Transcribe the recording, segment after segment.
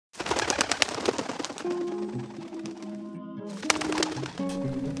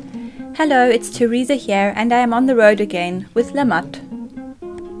Hello, it's Teresa here and I am on the road again with Lamott.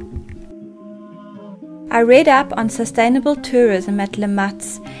 I read up on sustainable tourism at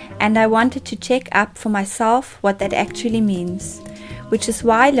Lamott's and I wanted to check up for myself what that actually means, which is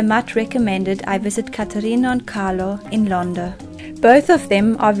why Lamott recommended I visit Caterina and Carlo in Londa. Both of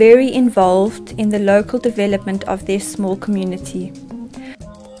them are very involved in the local development of their small community.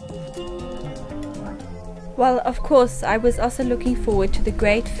 Well, of course, I was also looking forward to the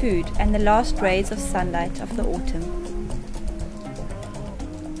great food and the last rays of sunlight of the autumn.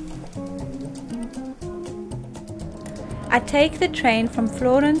 I take the train from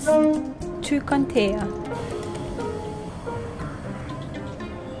Florence to Contea.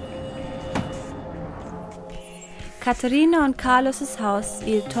 Caterina and Carlos's house,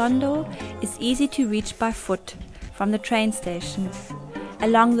 Il Tondo, is easy to reach by foot from the train station,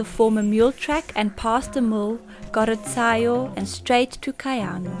 along the former mule track and past the mill, Gorizzaio and straight to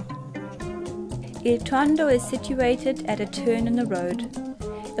Caiano. Il Tondo is situated at a turn in the road.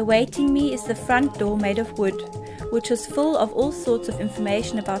 Awaiting me is the front door made of wood, which is full of all sorts of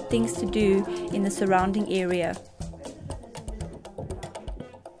information about things to do in the surrounding area.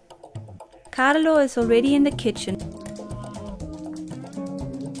 Carlo is already in the kitchen,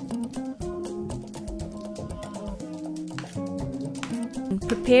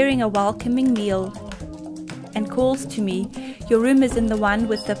 preparing a welcoming meal, and calls to me, "Your room is in the one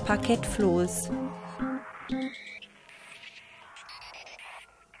with the parquet floors."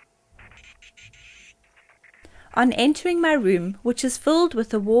 On entering my room, which is filled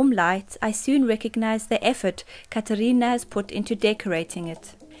with a warm light, I soon recognize the effort Caterina has put into decorating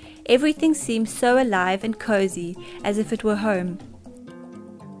it. Everything seems so alive and cozy, as if it were home.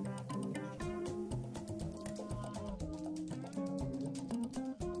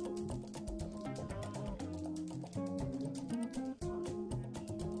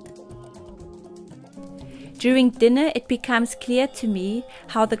 During dinner, it becomes clear to me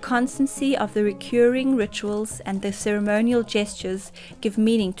how the constancy of the recurring rituals and the ceremonial gestures give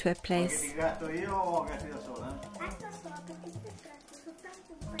meaning to a place.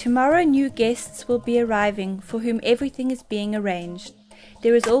 Tomorrow new guests will be arriving for whom everything is being arranged.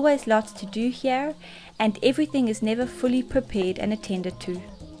 There is always lots to do here and everything is never fully prepared and attended to.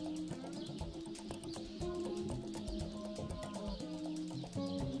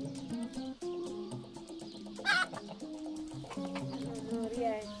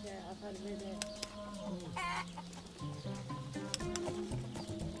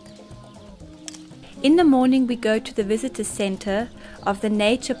 In the morning we go to the visitor center of the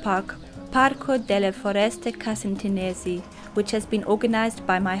nature park Parco delle Foreste Casentinesi, which has been organized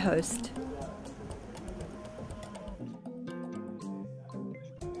by my host.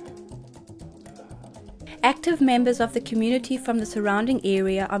 Active members of the community from the surrounding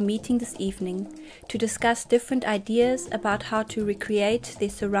area are meeting this evening to discuss different ideas about how to recreate their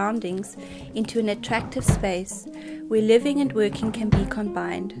surroundings into an attractive space where living and working can be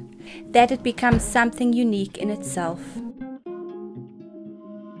combined, that it becomes something unique in itself.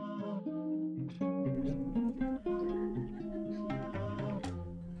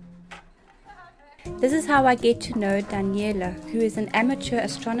 This is how I get to know Daniela, who is an amateur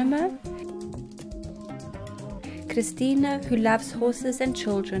astronomer, Christina, who loves horses and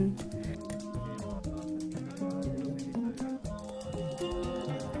children,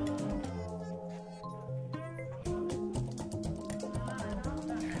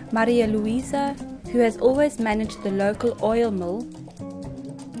 Maria Luisa, who has always managed the local oil mill,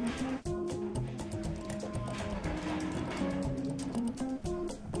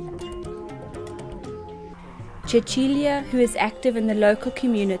 Cecilia, who is active in the local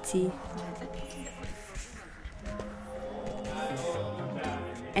community,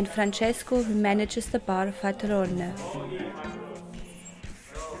 and Francesco, who manages the bar Faterone.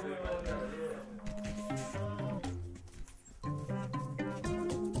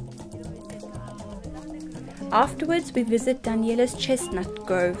 Afterwards we visit Daniela's chestnut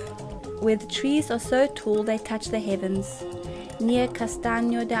grove, where the trees are so tall they touch the heavens, near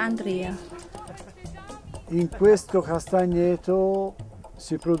Castagno de Andrea. In questo castagneto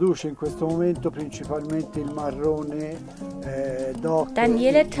si produce in questo momento principalmente il marrone DOC.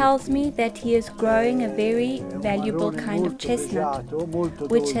 Daniela tells me that he is growing a very valuable kind of chestnut,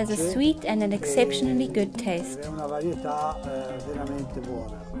 which has a sweet and an exceptionally good taste. È una varietà veramente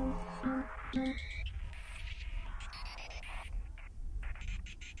buona.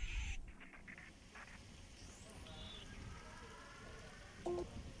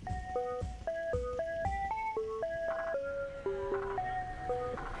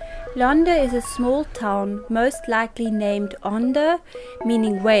 Londa is a small town, most likely named Onda,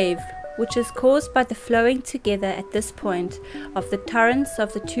 meaning wave, which is caused by the flowing together at this point of the torrents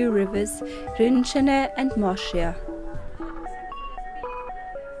of the two rivers Rinchene and Moschia.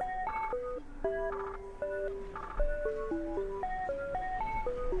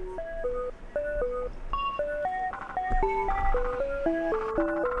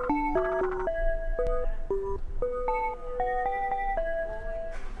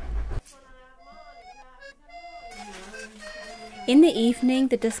 In the evening,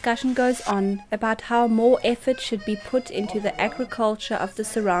 the discussion goes on about how more effort should be put into the agriculture of the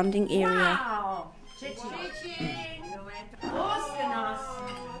surrounding area.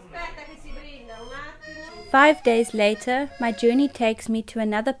 5 days later, my journey takes me to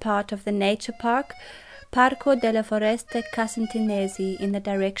another part of the nature park, Parco delle Foreste Casentinesi, in the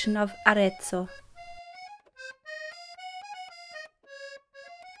direction of Arezzo.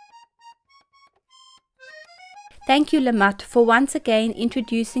 Thank you, Lamat, for once again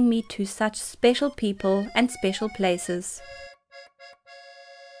introducing me to such special people and special places.